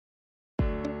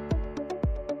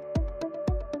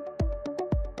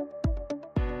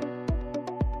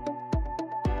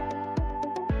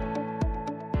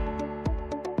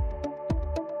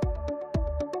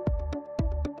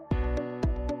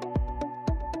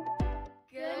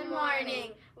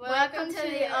morning. Welcome to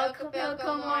the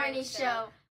Okapilco Morning Show.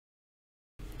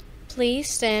 Please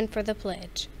stand for the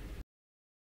pledge.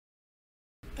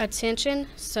 Attention,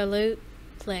 salute,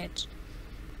 pledge.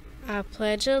 I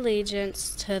pledge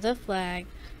allegiance to the flag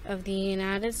of the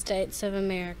United States of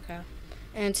America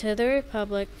and to the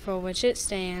republic for which it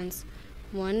stands,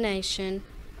 one nation,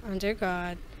 under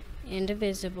God,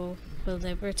 indivisible, with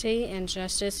liberty and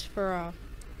justice for all.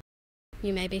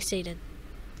 You may be seated.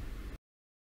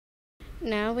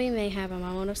 Now we may have a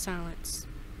moment of silence.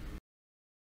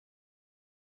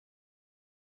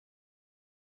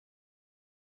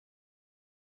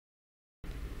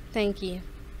 Thank you.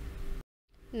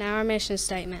 Now our mission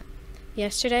statement.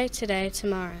 Yesterday, today,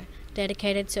 tomorrow.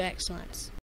 Dedicated to excellence.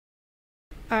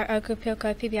 Our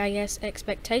Okapilco PBIS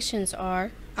expectations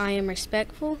are: I am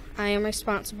respectful, I am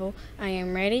responsible, I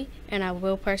am ready, and I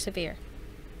will persevere.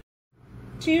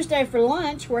 Tuesday for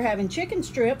lunch, we're having chicken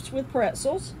strips with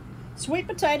pretzels, sweet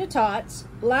potato tots,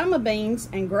 lima beans,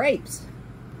 and grapes.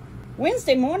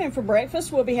 Wednesday morning for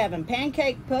breakfast, we'll be having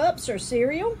pancake pups or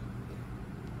cereal,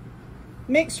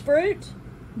 mixed fruit,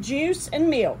 juice, and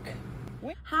milk.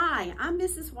 Hi, I'm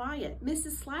Mrs. Wyatt.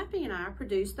 Mrs. Slappy and I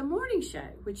produce the morning show,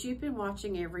 which you've been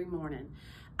watching every morning.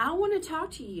 I want to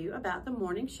talk to you about the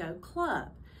Morning Show Club.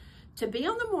 To be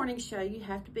on the morning show, you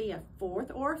have to be a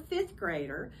 4th or a 5th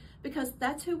grader because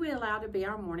that's who we allow to be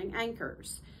our morning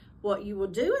anchors. What you will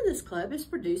do in this club is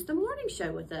produce the morning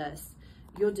show with us.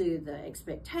 You'll do the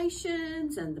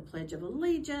expectations and the Pledge of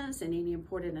Allegiance and any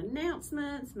important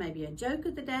announcements, maybe a joke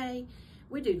of the day.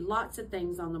 We do lots of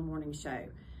things on the morning show.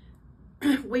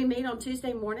 We meet on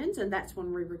Tuesday mornings, and that's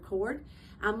when we record.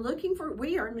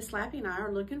 Miss Slappy and I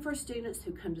are looking for students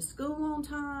who come to school on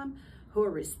time, who are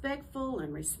respectful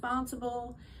and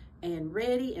responsible and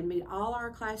ready and meet all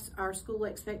our school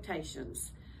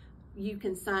expectations. You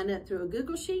can sign up through a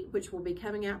Google Sheet, which will be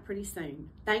coming out pretty soon.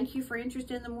 Thank you for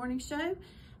interest in the morning show,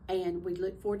 and we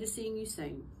look forward to seeing you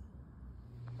soon.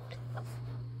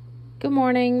 Good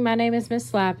morning. My name is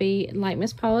Miss Slappy. Like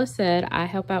Miss Paula said, I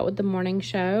help out with the morning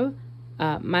show.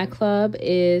 My club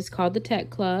is called the Tech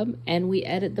Club, and we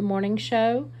edit the morning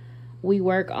show. We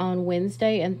work on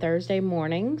Wednesday and Thursday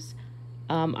mornings.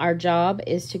 Our job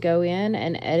is to go in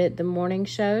and edit the morning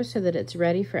show so that it's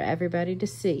ready for everybody to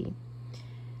see.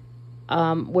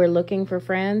 We're looking for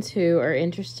friends who are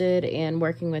interested in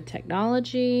working with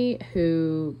technology,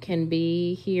 who can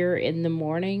be here in the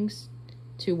mornings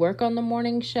to work on the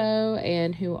morning show,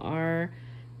 and who are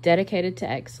dedicated to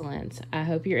excellence. I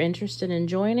hope you're interested in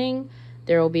joining.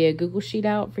 There will be a Google Sheet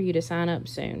out for you to sign up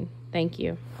soon. Thank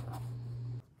you.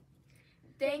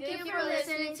 Thank you for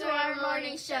listening to our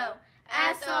morning show.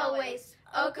 As always,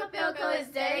 Okapilco is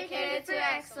dedicated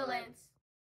to excellence.